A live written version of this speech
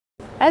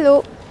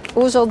Allô!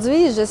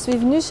 Aujourd'hui, je suis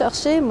venue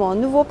chercher mon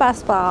nouveau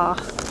passeport.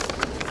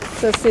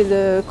 Ça, c'est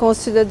le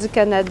consulat du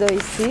Canada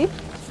ici.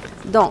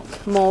 Donc,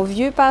 mon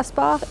vieux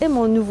passeport et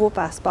mon nouveau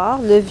passeport.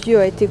 Le vieux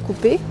a été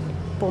coupé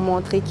pour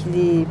montrer qu'il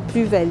est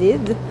plus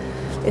valide.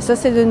 Et ça,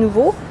 c'est le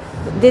nouveau.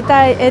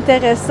 Détail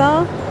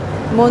intéressant,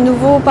 mon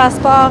nouveau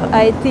passeport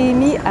a été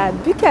émis à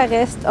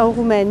Bucarest, en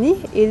Roumanie,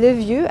 et le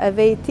vieux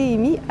avait été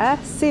émis à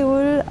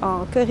Séoul,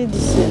 en Corée du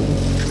Sud.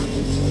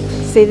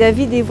 C'est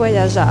l'avis des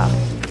voyageurs.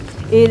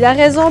 Et la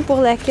raison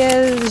pour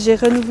laquelle j'ai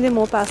renouvelé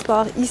mon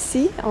passeport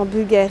ici, en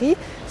Bulgarie,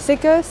 c'est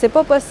que c'est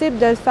pas possible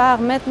de le faire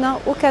maintenant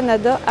au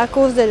Canada à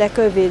cause de la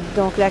COVID.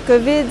 Donc la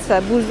COVID,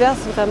 ça bouleverse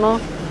vraiment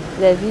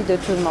la vie de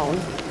tout le monde.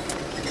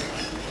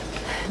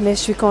 Mais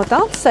je suis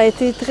contente, ça a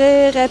été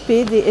très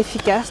rapide et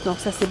efficace, donc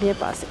ça s'est bien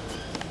passé.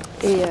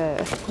 Et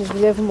je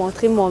voulais vous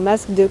montrer mon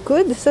masque de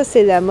coude. Ça,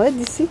 c'est la mode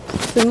ici.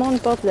 Tout le monde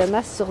porte le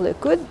masque sur le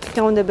coude. Puis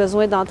quand on a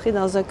besoin d'entrer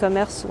dans un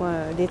commerce ou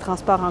des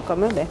transports en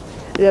commun, bien,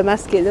 le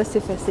masque est là, c'est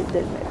facile de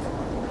le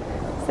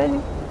mettre.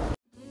 Salut!